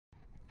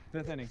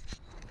5th inning.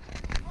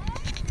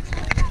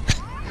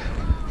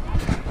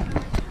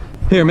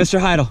 Here, Mr.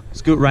 Heidel,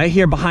 scoot right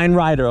here behind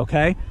Ryder,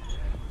 okay?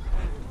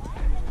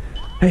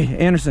 Hey,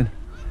 Anderson,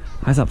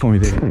 eyes up for me,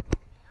 baby.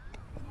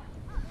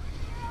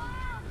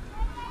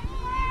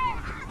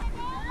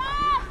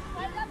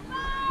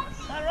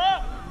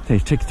 Hey,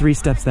 take 3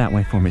 steps that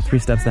way for me. 3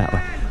 steps that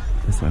way.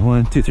 This way.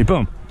 1, 2, 3.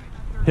 Boom.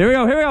 Here we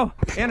go. Here we go.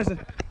 Anderson.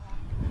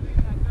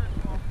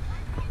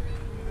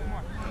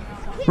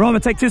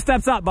 Roman, take 2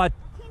 steps up, bud.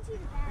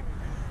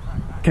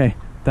 Okay,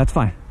 that's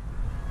fine.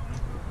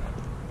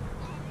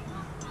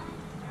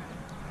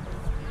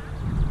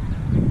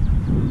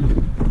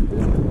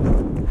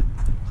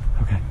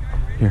 Okay,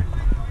 here.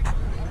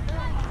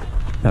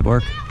 That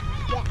work?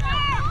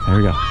 There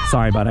we go.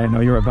 Sorry, bud. I didn't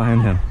know you were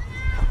behind him.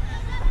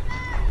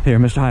 Here,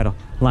 Mr. Heidel.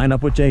 Line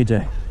up with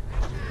JJ.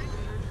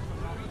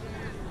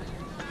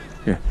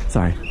 Here,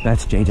 sorry,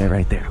 that's JJ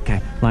right there, okay?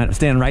 Line up,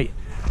 stand right,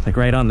 like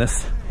right on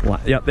this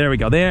one. Yep, there we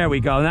go, there we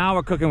go. Now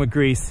we're cooking with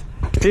grease.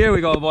 Here we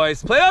go,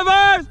 boys. Play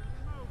overs!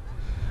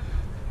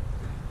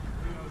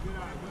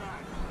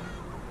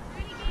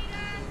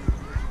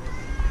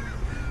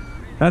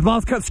 That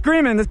ball's cut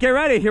screaming, let's get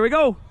ready, here we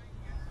go.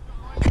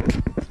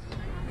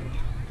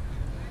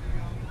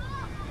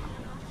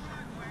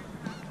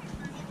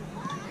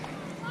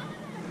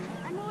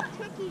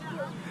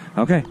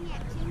 Okay,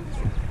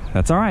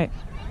 that's all right.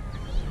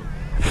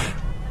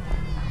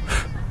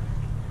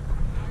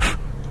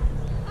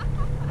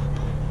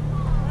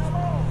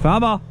 Foul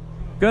ball.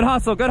 Good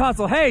hustle, good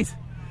hustle. Hayes,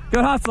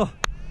 good hustle.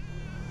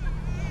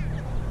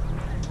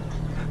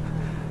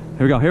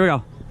 Here we go, here we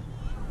go.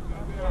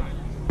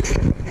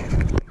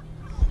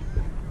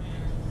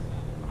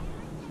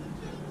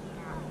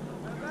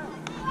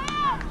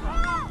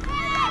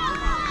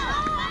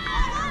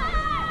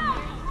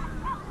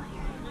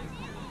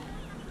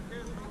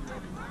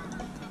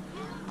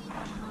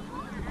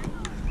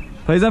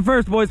 Plays up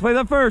first, boys. Plays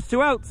up first.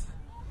 2 outs.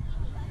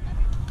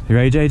 You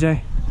ready,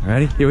 JJ?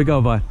 Ready? Here we go,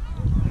 bud.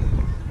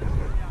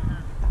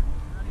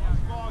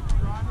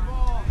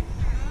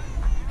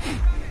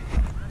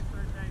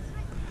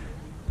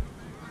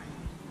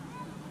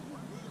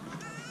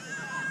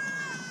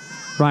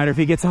 Ryder, if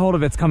he gets a hold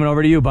of it, it's coming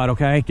over to you, bud,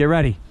 okay? Get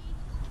ready.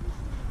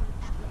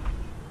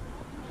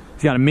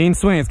 He's got a mean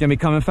swing. It's going to be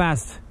coming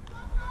fast.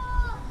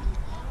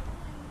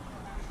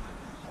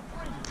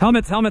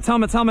 Helmets, helmets,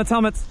 helmets, helmets,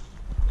 helmets.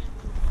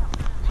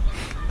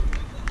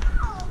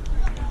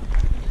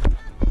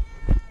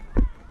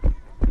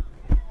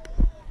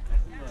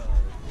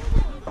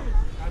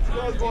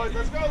 Boys,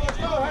 let's go, let's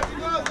go, happy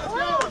goes, let's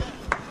go!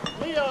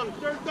 Leon,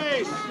 third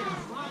base!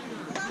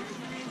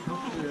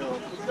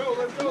 Let's go,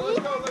 let's go, let's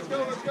go, let's go,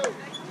 let's go!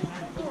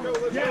 Let's go,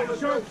 let's go, let's go!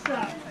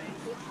 Shortstop!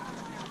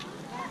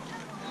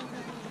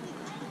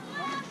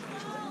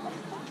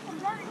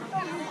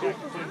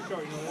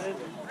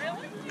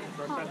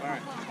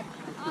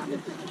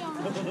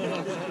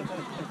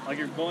 Like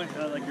you're going,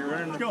 like you're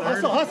running the third.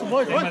 Hustle, hustle,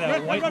 boys! Run,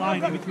 a white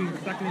line in between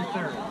 2nd and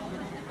 3rd.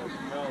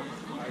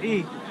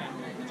 E.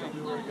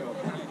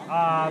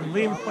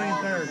 Liam's playing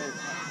 3rd.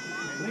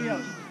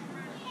 Liam.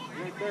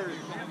 You're 3rd.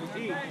 E.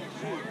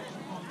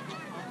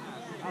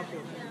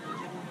 Outfield.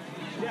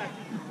 Jack,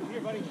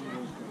 here, buddy.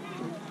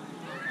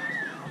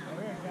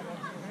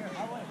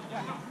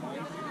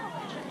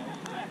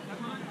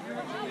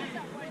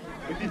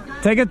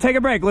 Take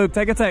a break, Luke.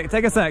 Take a sec.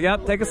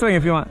 Yep, take a swing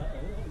if you want.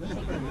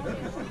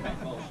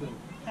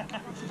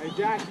 Hey,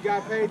 Jack, you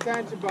gotta pay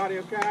attention, buddy,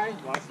 okay?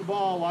 Watch the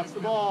ball, watch the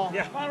ball.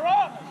 Yeah. Come on,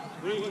 Rob!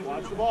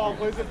 Watch the ball,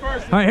 plays it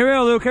first. All right, here we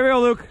go, Luke. Here we go,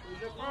 Luke.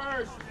 Plays it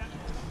first.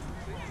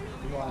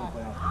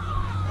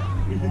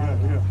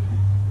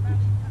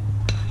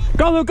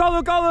 Go, Luke. Go,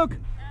 Luke. Go, Luke.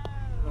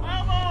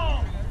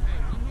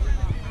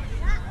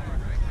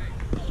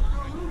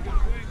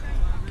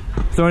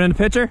 Throw it in the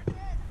pitcher.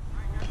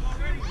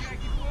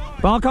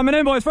 Ball coming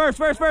in, boys. First.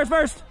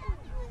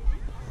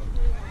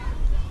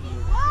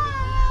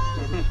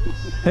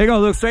 Here you go,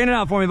 Luke. Straighten it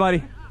out for me,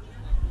 buddy.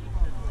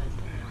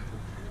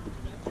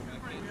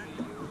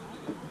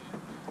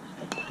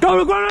 Go,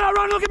 Luke.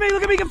 Run. Look at me.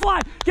 You can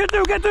fly. Get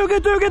through.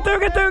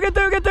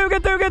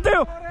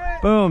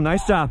 Boom.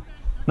 Nice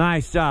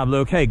job,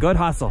 Luke. Hey, good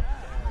hustle.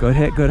 Good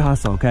hit, good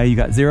hustle. Okay, you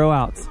got 0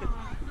 outs.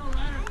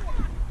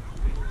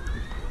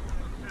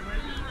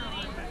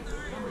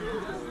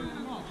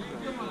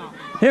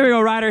 Here we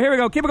go, Ryder. Here we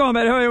go. Keep it going,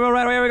 man. Here we go,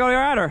 Ryder. Here we go,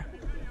 Ryder.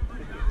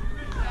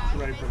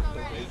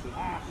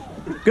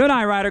 Good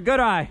eye, Ryder. Good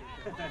eye.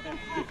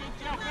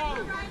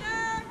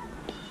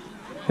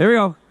 Here we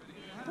go.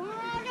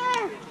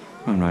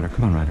 Come on, Ryder.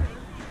 Come on, Ryder.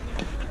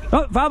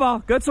 Oh, foul ball.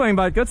 Good swing,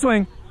 bud. Good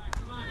swing.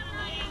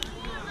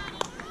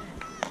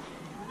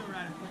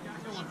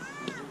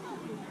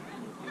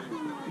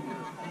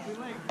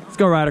 Let's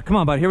go, Ryder. Come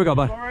on, bud. Here we go,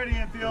 bud. Already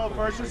infield.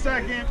 First or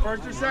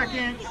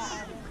second.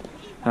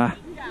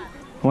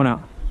 1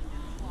 out.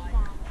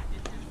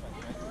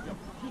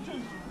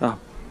 Oh.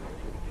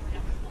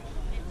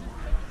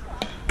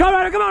 Go,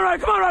 Ryder. Come on,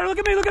 Ryder. Look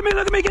at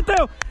me. Get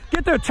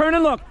through. Turn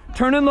and look.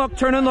 Come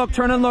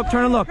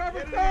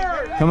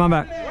on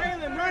back.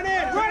 Waylon, run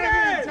in.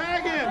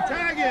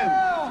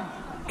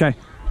 Okay.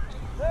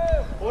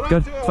 Hold on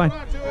Good, to it, it's fine.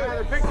 hold on to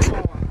it. Pick the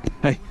ball.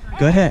 Hey,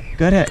 good hit,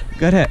 good hit,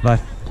 good hit, bud.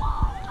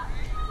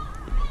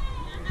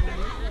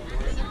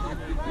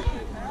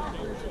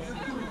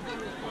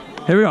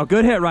 Here we go,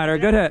 good hit, Ryder,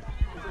 good hit.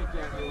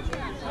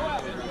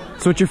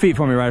 Switch your feet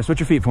for me, Ryder, switch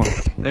your feet for me.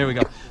 There we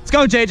go. Let's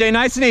go, JJ,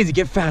 nice and easy.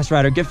 Get fast,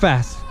 Ryder, get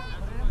fast.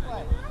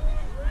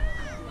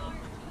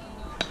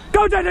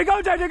 Go, JJ,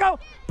 go, JJ, go.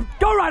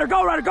 Go, Ryder,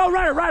 go, Ryder, go,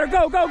 Ryder, Ryder,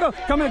 go, go, go.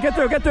 Come in, get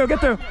through, get through, get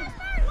through.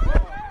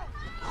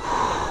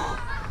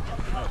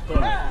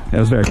 It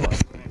was very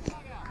close.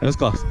 It was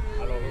close.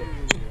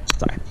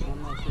 Sorry.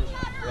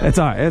 It's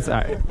all right, it's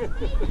all right.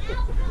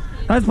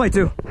 Nice play,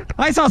 too.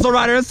 Nice hustle,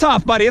 Ryder, it's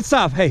tough, buddy, it's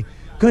tough. Hey,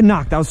 good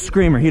knock, that was a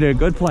screamer. He did a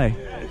good play.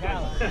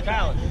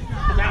 Talent.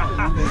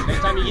 Next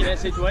time you get in that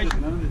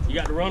situation, you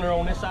got the runner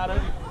on this side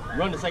of you.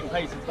 Run the second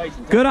pace and face.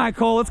 Good eye,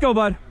 Cole. Let's go,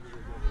 bud.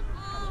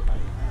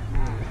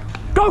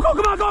 Go, go,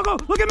 come on, go, go.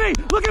 Look at me,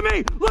 look at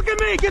me, look at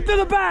me. Get to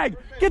the bag,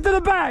 get to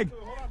the bag.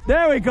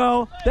 There we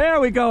go, there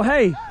we go.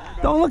 Hey,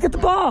 don't look at the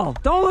ball.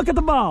 Don't look at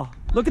the ball.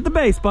 Look at the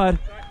base, bud.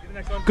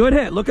 Good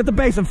hit. Look at the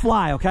base and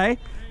fly, okay?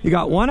 You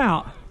got one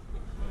out.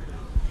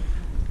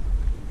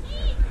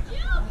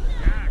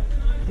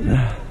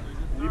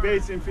 You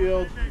base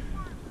infield.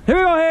 Here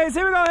we go, Hayes.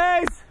 Here we go,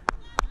 Hayes.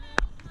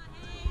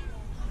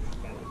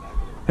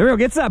 Here we go.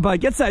 Get set, bud.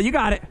 Get set. You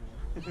got it.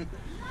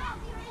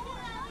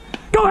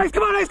 Go, Hayes.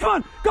 Come on, Hayes. Come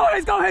on. Go,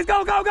 Hayes. Go, Hayes.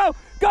 Go, go, go.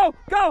 Go,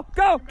 go,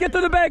 go. Get to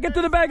the bag. Get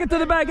to the bag. Get to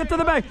the bag. Get to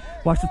the bag.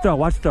 Watch the throw.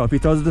 Watch the throw. If he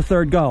throws it to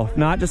third, go. If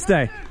not, just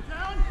stay.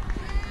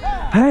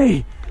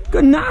 Hey,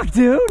 good knock,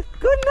 dude.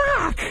 Good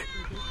knock.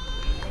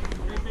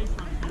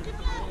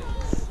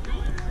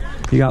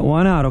 You got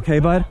one out, okay,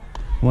 bud?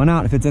 One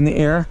out. If it's in the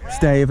air,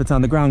 stay. If it's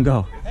on the ground,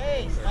 go.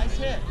 Hey, nice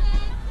hit.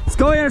 Let's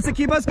go, Anderson.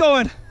 Keep us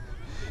going.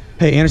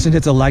 Hey, Anderson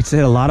likes to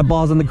hit a lot of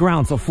balls on the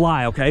ground, so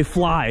fly, okay?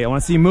 Fly. I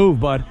want to see you move,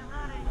 bud.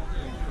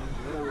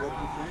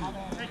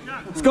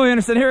 Let's go,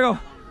 Anderson. Here we go.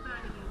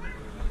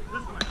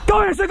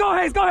 Go, Anderson. Go,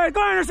 Hayes. Go, Hayes.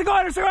 Go, Anderson. Go,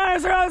 Anderson. Go,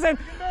 Anderson. Go, Anderson.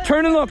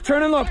 Turn and look.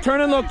 Turn and look.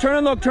 Turn and look. Turn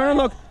and look. Turn and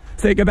look.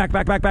 Stay. Get back,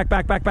 back, back, back,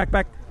 back, back, back,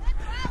 back.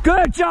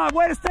 Good job.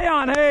 Way to stay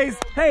on, Hayes.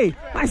 Hey,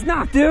 nice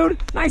knock, dude.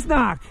 Nice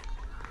knock.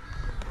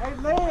 Hey,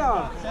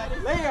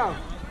 Liam,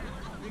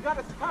 you got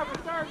to cover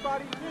third,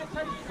 buddy. You can't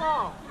take the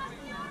ball.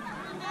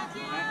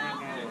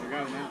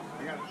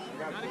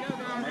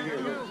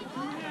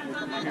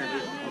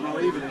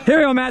 Here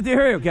we go, Matthew.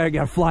 Here we go.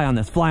 Gotta fly on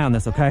this. Fly on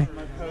this, okay?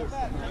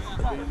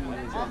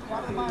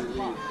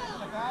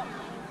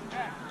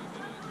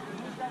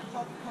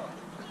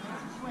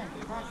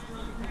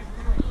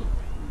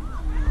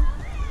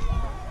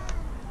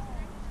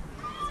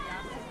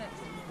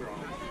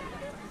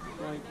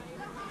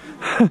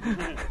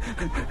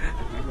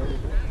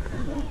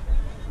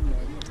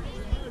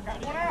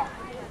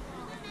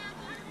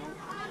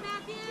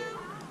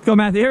 Go,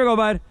 Matthew. Here we go,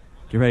 bud.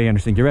 Get ready,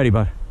 Anderson. Get ready,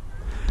 bud.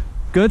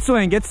 Good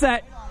swing. Get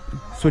set.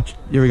 Switch.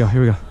 Here we go.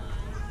 Here we go.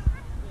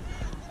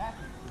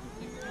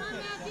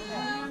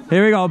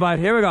 Here we go, bud.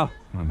 Here we go.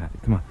 Come on, Matthew.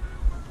 Come on.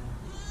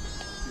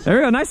 There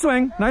we go. Nice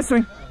swing. Nice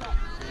swing.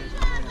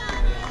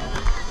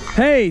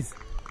 Hayes.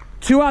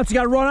 2 outs. You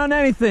got to run on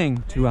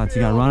anything. 2 outs.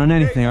 You got to run on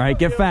anything. All right.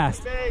 Get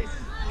fast.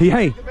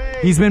 Hey,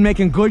 he's been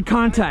making good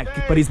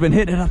contact, but he's been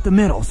hitting it up the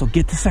middle. So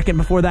get to second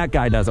before that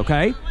guy does,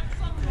 okay?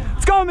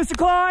 Let's go, Mr.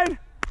 Clyde.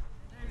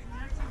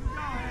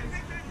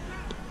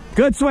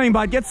 Good swing,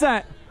 bud. Get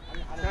set.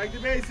 Tag the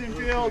base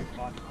infield.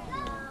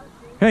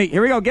 Hey,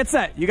 here we go. Get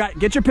set.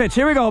 Get your pitch.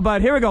 Here we go,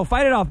 bud. Here we go.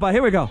 Fight it off, bud.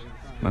 Here we go.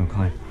 Come on,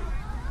 Clyde.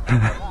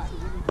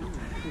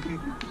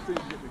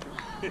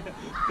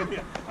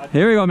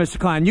 Here we go, Mr.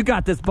 Klein. You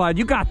got this, bud.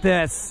 You got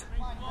this.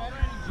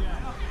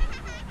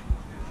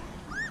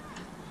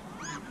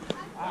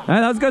 All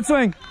right, that was a good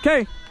swing.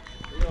 Okay.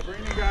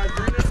 Bring you guys.